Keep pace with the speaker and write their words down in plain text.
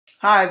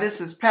Hi, this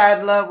is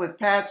Pat Love with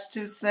Pat's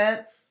 2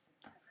 Cents.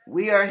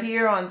 We are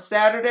here on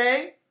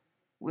Saturday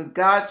with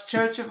God's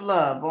Church of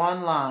Love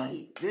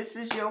online. This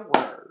is your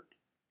word.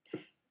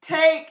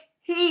 Take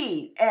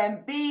heed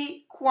and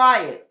be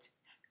quiet.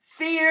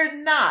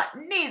 Fear not,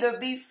 neither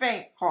be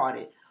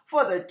faint-hearted,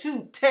 for the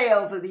two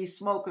tails of these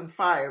smoking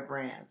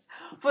firebrands,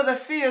 for the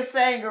fierce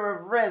anger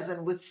of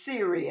Rezin with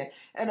Syria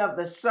and of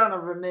the son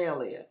of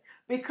Remaliah.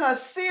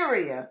 Because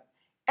Syria,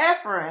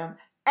 Ephraim,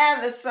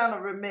 and the son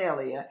of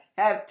Remaliah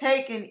have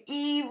taken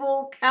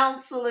evil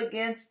counsel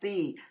against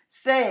thee,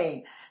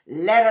 saying,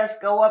 let us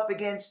go up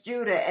against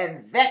Judah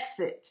and vex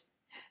it,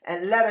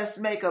 and let us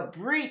make a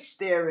breach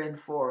therein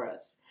for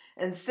us,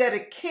 and set a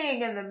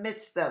king in the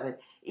midst of it,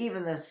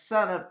 even the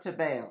son of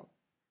Tabal.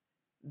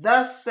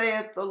 Thus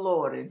saith the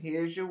Lord, and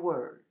here's your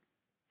word.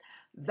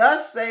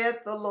 Thus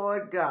saith the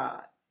Lord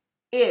God,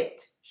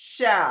 it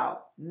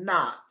shall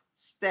not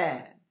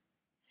stand,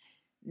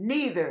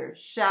 neither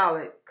shall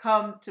it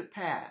come to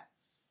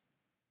pass.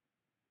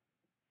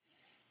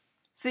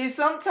 See,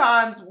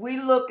 sometimes we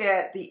look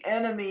at the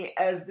enemy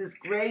as this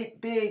great,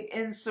 big,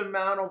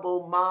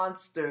 insurmountable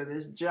monster,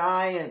 this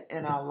giant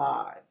in our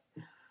lives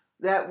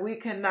that we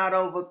cannot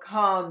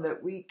overcome,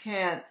 that we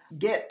can't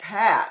get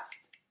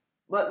past.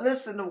 But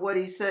listen to what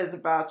he says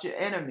about your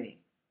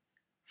enemy.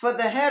 For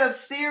the head of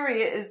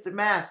Syria is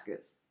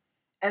Damascus,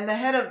 and the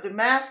head of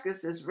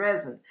Damascus is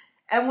Rezin.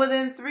 And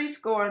within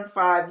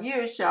 65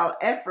 years shall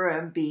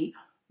Ephraim be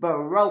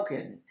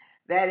broken,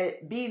 that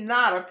it be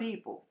not a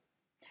people.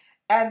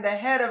 And the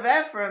head of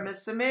Ephraim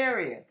is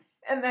Samaria,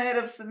 and the head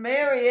of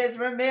Samaria is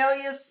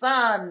Remaliah's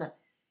son.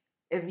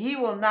 If ye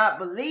will not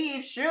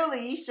believe,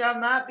 surely ye shall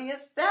not be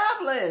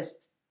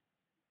established.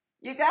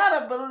 You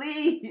gotta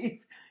believe.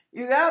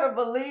 You gotta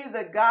believe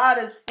that God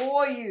is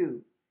for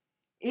you.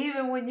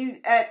 Even when you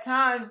at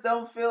times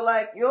don't feel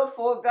like you're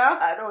for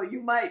God, or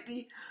you might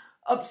be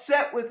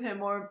upset with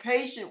him or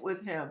impatient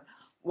with him,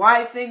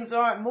 why things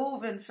aren't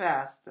moving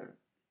faster.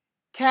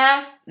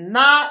 Cast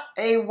not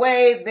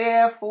away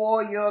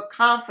therefore your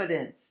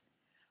confidence,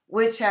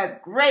 which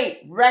hath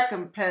great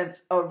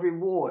recompense of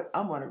reward.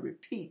 I'm going to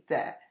repeat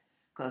that,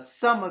 because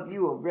some of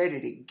you are ready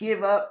to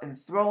give up and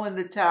throw in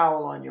the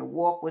towel on your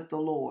walk with the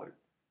Lord.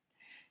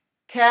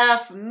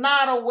 Cast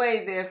not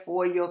away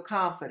therefore your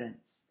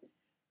confidence,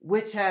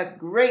 which hath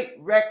great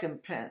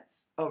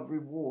recompense of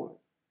reward.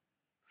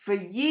 For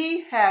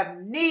ye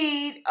have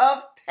need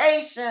of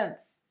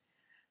patience,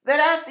 that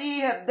after ye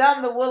have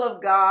done the will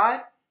of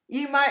God,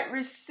 ye might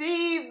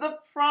receive the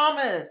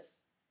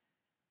promise.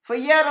 For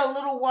yet a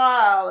little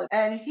while,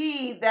 and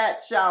he that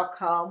shall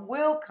come,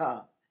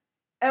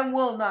 and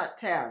will not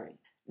tarry.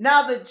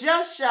 Now the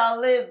just shall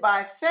live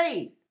by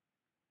faith.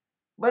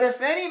 But if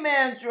any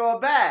man draw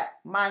back,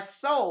 my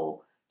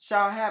soul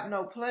shall have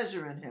no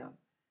pleasure in him.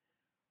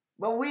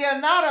 But we are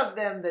not of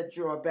them that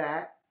draw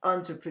back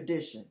unto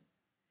perdition,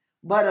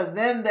 but of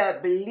them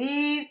that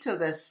believe to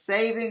the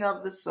saving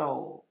of the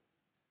soul.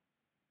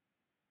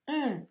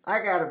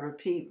 I got to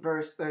repeat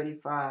verse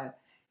 35.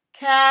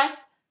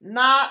 Cast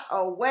not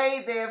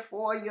away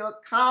therefore your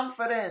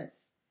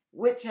confidence,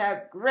 which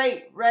hath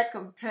great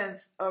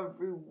recompense of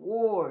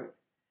reward.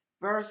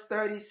 Verse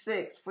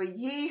 36. For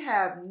ye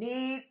have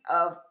need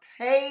of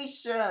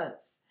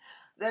patience,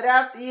 that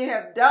after ye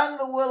have done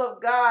the will of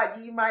God,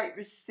 ye might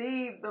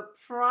receive the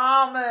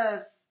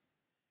promise.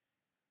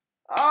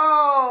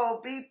 Oh,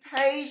 be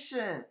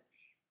patient.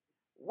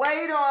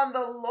 Wait on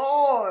the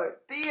Lord.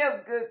 Be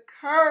of good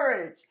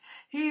courage.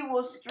 He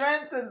will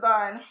strengthen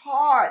thine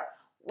heart.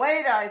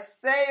 Wait, I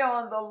say,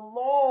 on the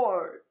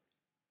Lord.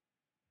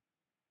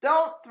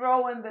 Don't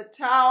throw in the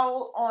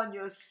towel on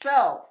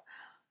yourself.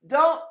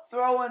 Don't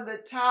throw in the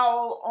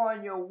towel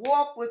on your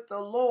walk with the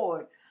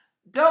Lord.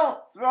 Don't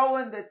throw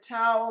in the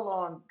towel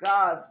on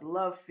God's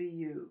love for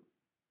you.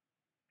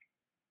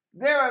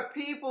 There are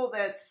people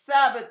that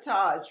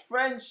sabotage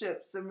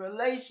friendships and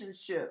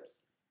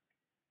relationships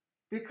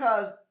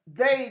because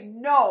they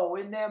know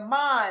in their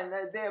mind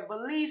that their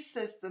belief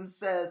system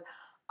says,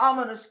 I'm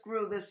going to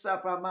screw this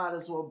up. I might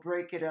as well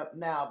break it up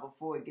now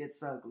before it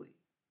gets ugly.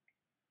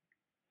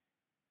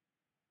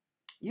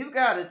 You've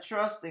got to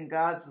trust in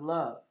God's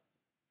love.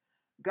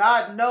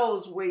 God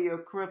knows where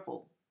you're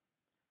crippled.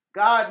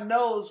 God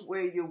knows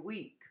where you're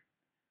weak.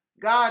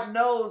 God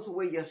knows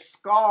where you're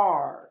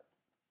scarred,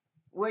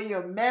 where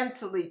you're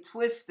mentally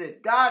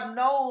twisted. God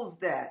knows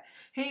that.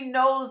 He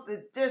knows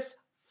the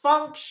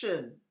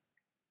dysfunction.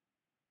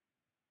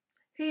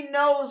 He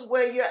knows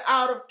where you're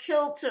out of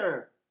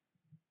kilter.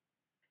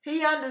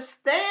 He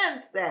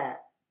understands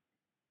that.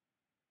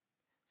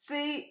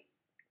 See,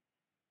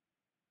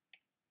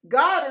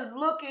 God is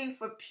looking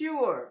for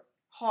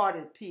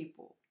pure-hearted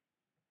people,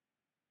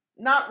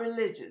 not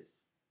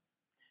religious.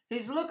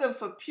 He's looking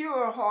for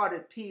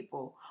pure-hearted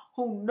people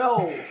who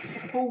know,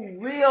 who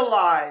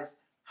realize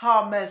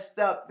how messed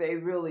up they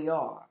really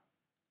are.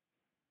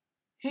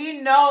 He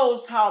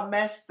knows how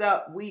messed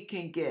up we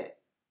can get.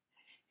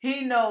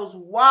 He knows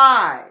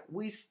why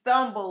we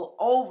stumble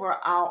over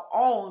our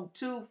own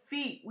 2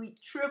 feet. We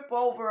trip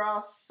over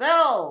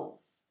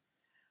ourselves.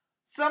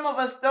 Some of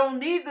us don't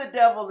need the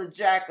devil to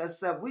jack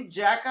us up. We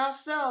jack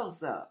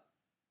ourselves up.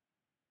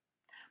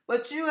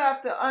 But you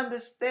have to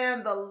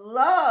understand the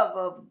love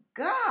of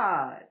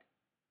God.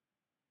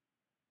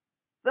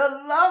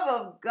 The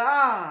love of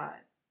God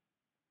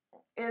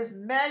is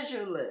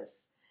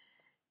measureless.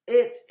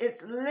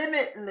 It's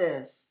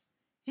limitless.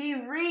 He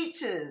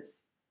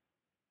reaches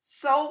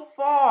so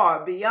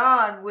far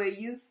beyond where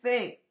you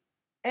think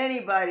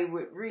anybody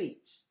would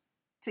reach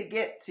to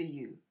get to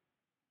you.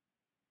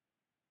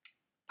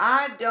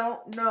 I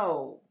don't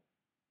know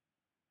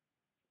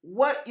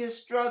what you're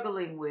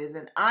struggling with,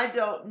 and I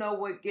don't know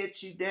what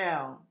gets you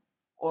down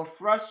or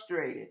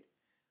frustrated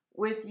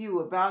with you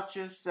about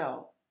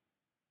yourself.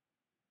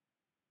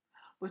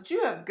 But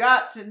you have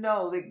got to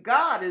know that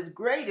God is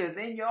greater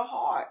than your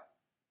heart.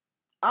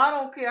 I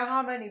don't care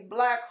how many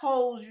black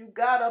holes you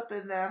got up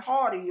in that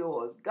heart of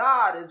yours.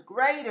 God is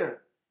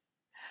greater.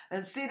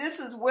 And see, this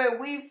is where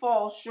we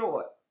fall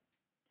short.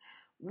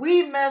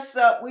 We mess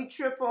up, we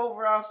trip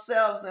over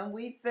ourselves, and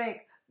we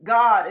think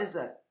God is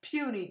a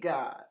puny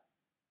God.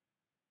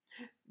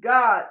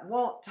 God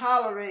won't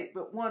tolerate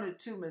but one or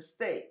two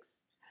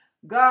mistakes.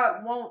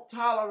 God won't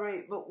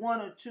tolerate but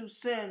one or two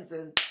sins,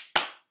 and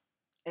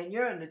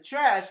you're in the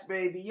trash,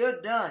 baby.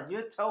 You're done.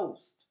 You're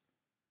toast.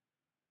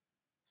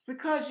 It's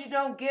because you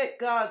don't get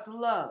God's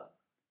love.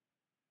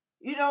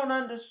 You don't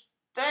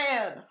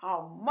understand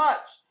how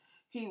much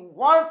He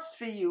wants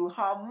for you,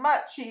 how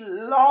much He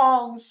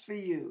longs for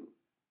you.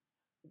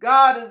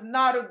 God is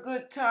not a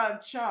good time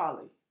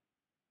Charlie.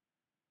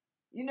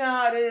 You know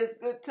how it is,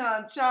 good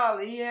time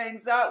Charlie. He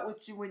hangs out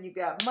with you when you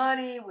got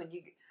money, when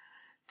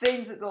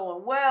things are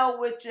going well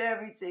with you,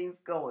 everything's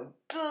going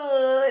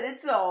good,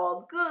 it's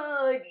all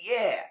good,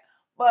 yeah.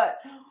 But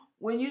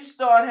when you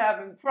start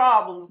having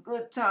problems,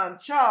 good time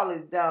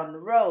Charlie's down the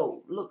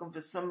road looking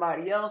for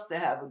somebody else to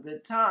have a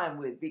good time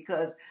with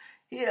because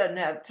he doesn't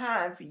have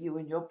time for you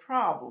and your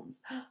problems.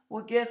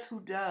 Well, guess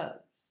who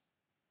does?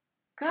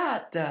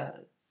 God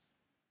does.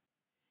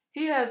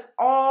 He has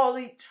all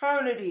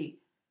eternity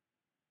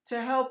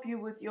to help you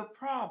with your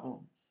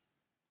problems.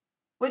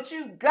 But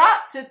you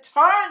got to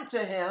turn to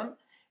Him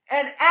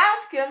and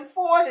ask Him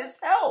for His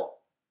help.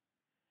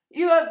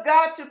 You have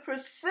got to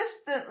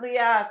persistently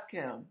ask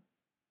Him.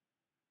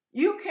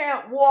 You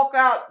can't walk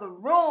out the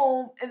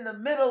room in the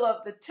middle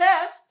of the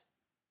test.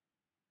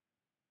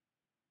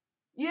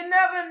 You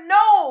never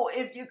know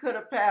if you could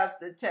have passed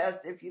the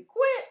test if you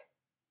quit.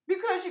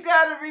 Because you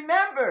got to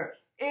remember,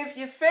 if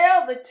you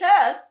fail the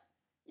test,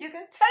 you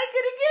can take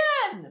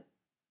it again.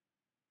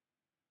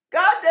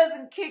 God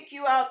doesn't kick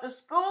you out of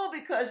school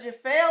because you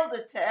failed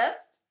a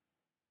test.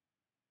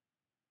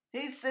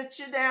 He sits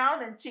you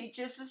down and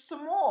teaches you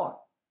some more.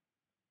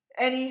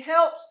 And He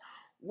helps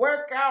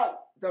work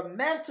out the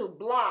mental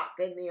block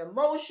and the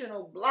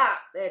emotional block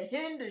that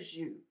hinders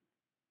you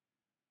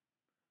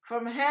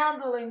from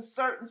handling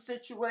certain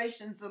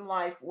situations in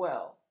life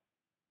well.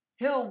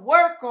 He'll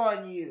work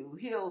on you.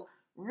 He'll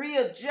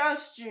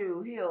readjust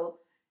you. He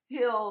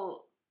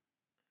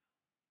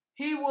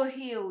will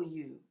heal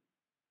you.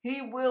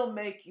 He will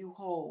make you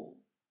whole.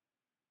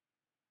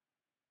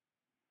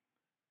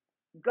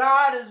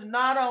 God is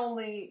not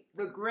only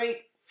the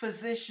great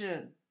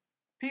physician.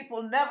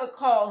 People never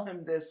call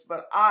Him this,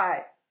 but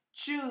I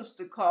choose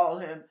to call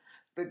Him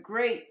the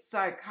great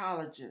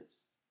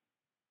psychologist,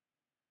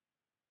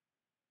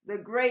 the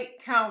great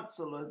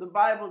counselor. The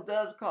Bible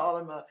does call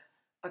Him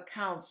a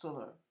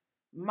counselor,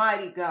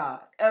 mighty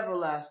God,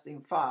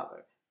 everlasting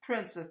Father,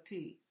 Prince of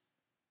Peace.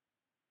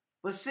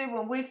 But see,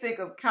 when we think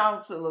of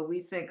counselor,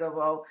 we think of,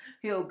 oh,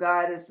 He'll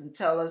guide us and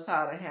tell us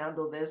how to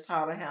handle this,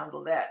 how to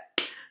handle that.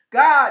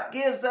 God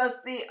gives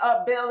us the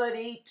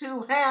ability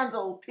to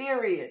handle,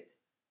 period.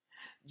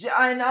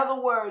 In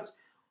other words,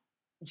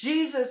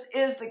 Jesus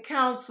is the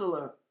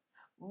counselor,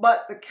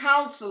 but the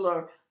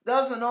counselor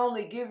doesn't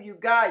only give you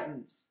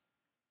guidance.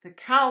 The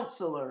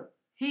counselor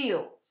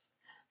heals.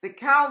 The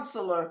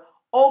counselor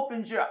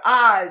opens your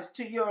eyes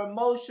to your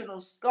emotional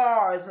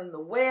scars and the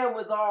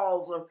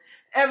wherewithals of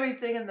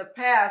everything in the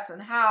past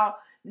and how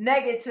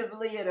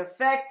negatively it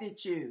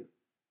affected you.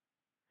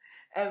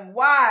 And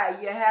why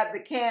you have the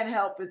can't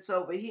help it's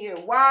over here.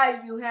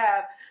 Why you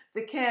have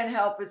the can't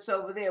help it's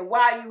over there.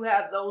 Why you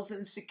have those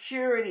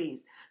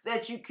insecurities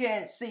that you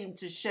can't seem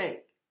to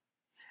shake.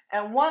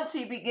 And once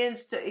He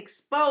begins to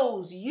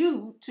expose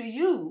you to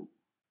you,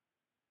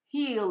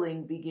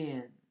 healing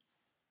begins.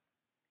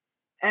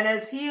 And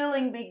as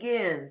healing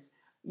begins,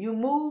 you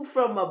move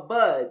from a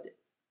bud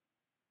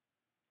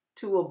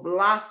to a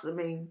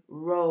blossoming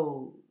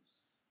rose.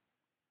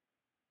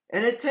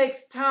 And it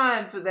takes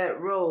time for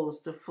that rose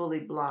to fully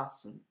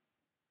blossom.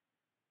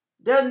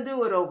 Doesn't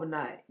do it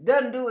overnight.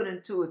 Doesn't do it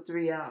in 2 or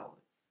 3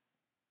 hours.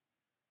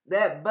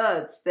 That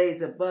bud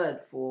stays a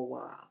bud for a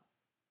while.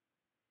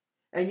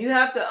 And you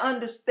have to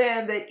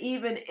understand that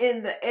even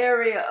in the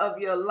area of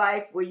your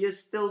life where you're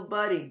still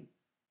budding,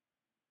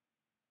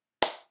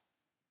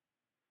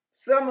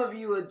 some of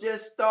you are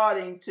just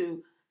starting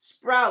to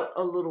sprout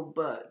a little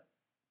bud.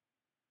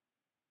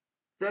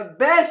 The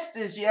best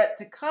is yet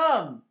to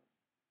come.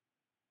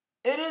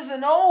 It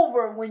isn't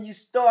over when you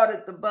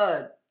started the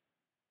bud.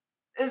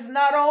 It's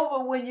not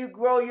over when you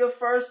grow your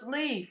first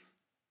leaf.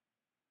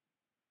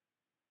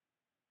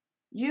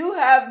 You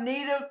have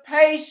need of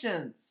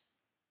patience.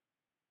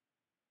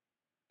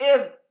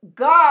 If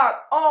God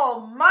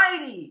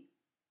Almighty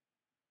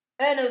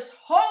and His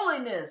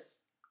holiness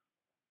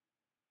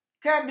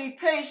can be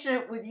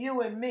patient with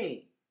you and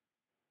me,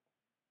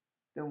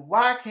 then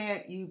why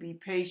can't you be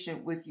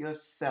patient with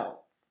yourself?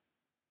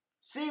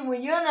 See,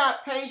 when you're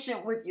not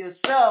patient with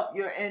yourself,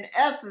 you're in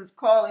essence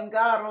calling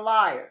God a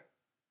liar.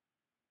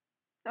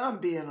 I'm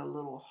being a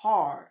little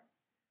hard,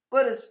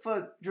 but it's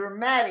for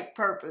dramatic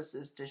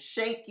purposes to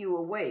shake you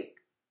awake.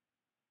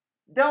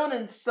 Don't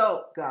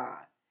insult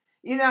God.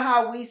 You know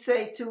how we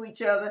say to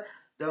each other,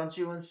 don't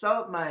you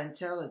insult my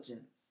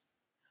intelligence.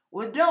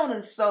 Well, don't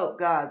insult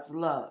God's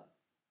love,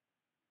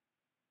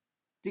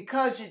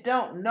 because you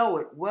don't know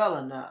it well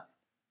enough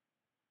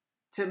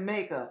to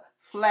make a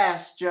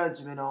flash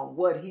judgment on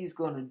what He's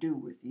going to do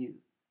with you.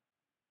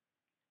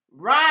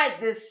 Ride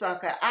this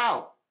sucker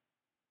out.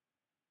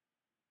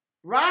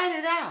 Ride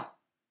it out.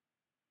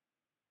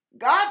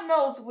 God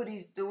knows what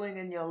He's doing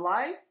in your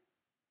life.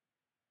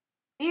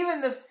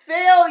 Even the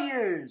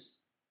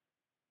failures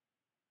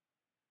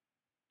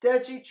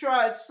that you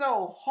tried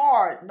so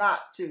hard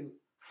not to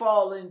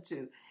fall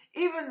into,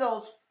 even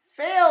those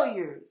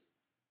failures,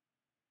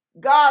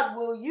 God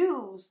will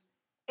use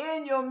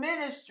in your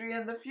ministry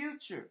in the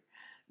future.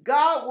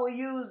 God will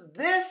use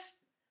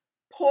this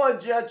poor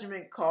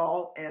judgment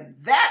call and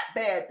that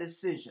bad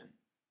decision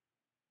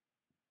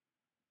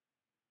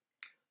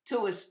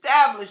to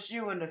establish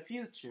you in the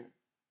future,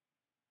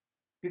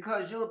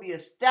 because you'll be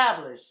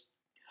established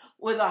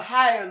with a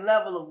higher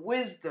level of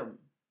wisdom.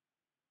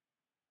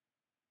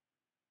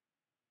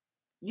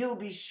 You'll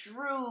be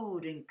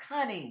shrewd and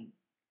cunning,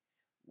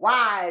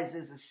 wise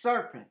as a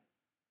serpent,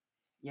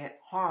 yet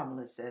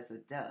harmless as a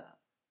dove.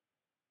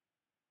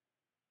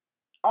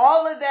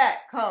 All of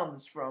that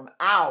comes from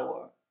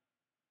our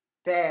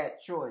bad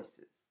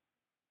choices.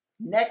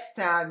 Next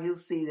time you'll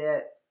see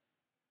that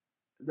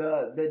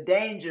the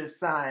danger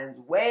signs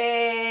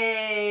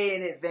way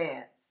in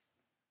advance.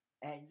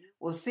 And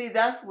well, see,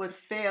 that's what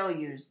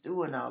failures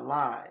do in our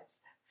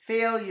lives.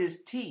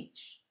 Failures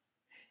teach.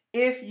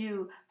 If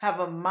you have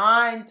a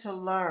mind to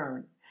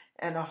learn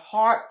and a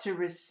heart to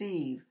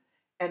receive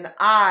and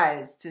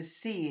eyes to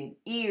see and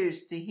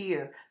ears to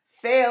hear,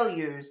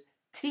 failures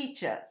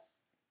teach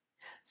us.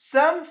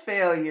 Some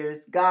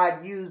failures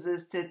God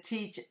uses to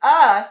teach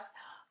us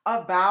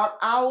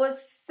about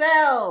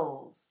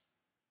ourselves.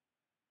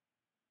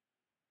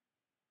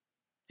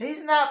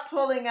 He's not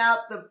pulling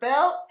out the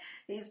belt.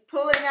 He's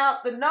pulling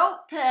out the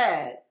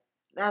notepad.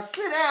 Now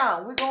sit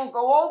down. We're going to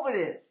go over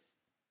this.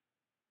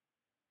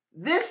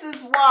 This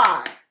is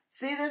why.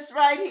 See this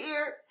right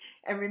here?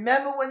 And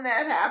remember when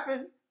that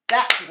happened?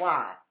 That's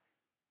why.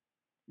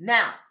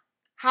 Now,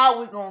 how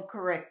are we going to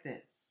correct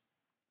this?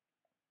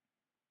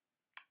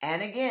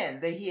 And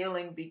again, the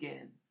healing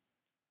begins.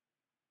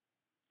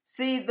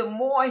 See, the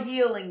more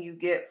healing you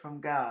get from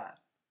God,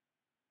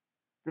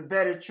 the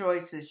better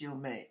choices you'll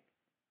make.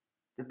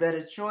 The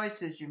better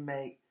choices you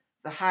make,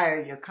 the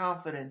higher your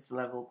confidence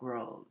level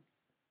grows.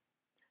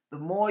 The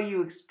more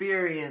you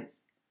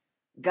experience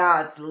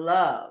God's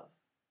love,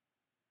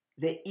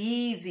 the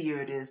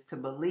easier it is to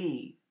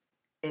believe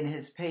in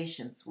His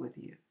patience with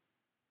you,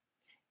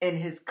 in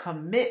His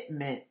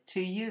commitment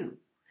to you.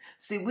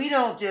 See, we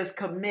don't just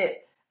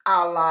commit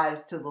our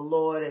lives to the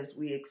Lord as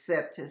we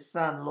accept His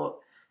Son,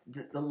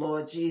 the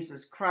Lord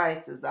Jesus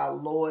Christ, as our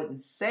Lord and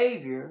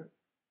Savior.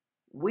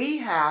 We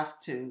have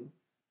to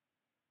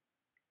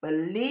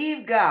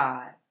believe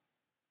God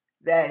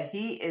that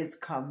He is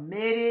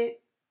committed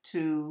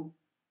to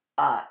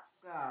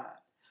us. God,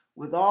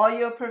 with all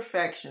your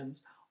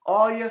perfections,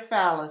 all your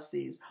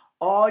fallacies,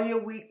 all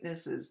your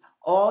weaknesses,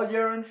 all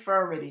your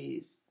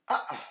infirmities,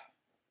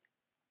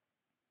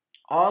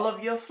 all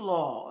of your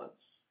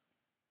flaws,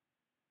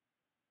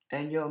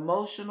 and your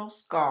emotional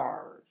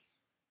scars,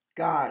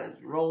 God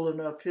is rolling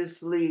up His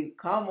sleeve.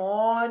 Come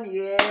on,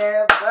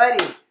 yeah,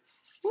 buddy.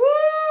 Woo,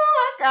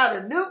 I got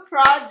a new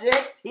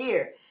project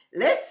here.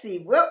 Let's see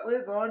what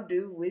we're going to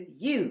do with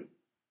you.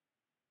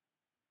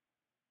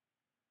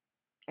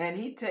 And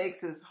He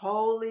takes His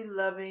holy,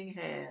 loving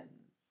hands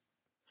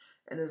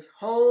and His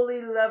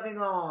holy, loving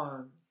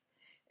arms,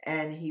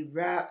 and He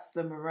wraps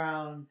them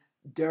around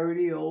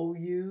dirty old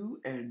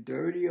you and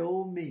dirty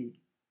old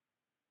me.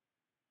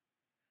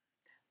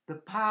 The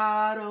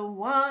potter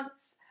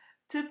wants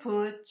to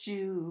put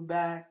you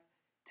back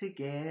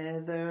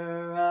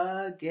together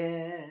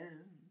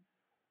again.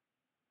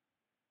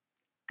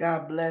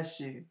 God bless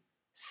you.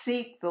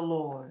 Seek the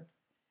Lord.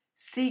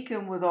 Seek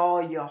Him with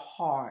all your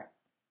heart.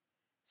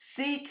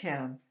 Seek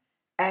Him,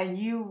 and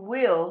you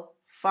will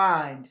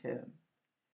find Him.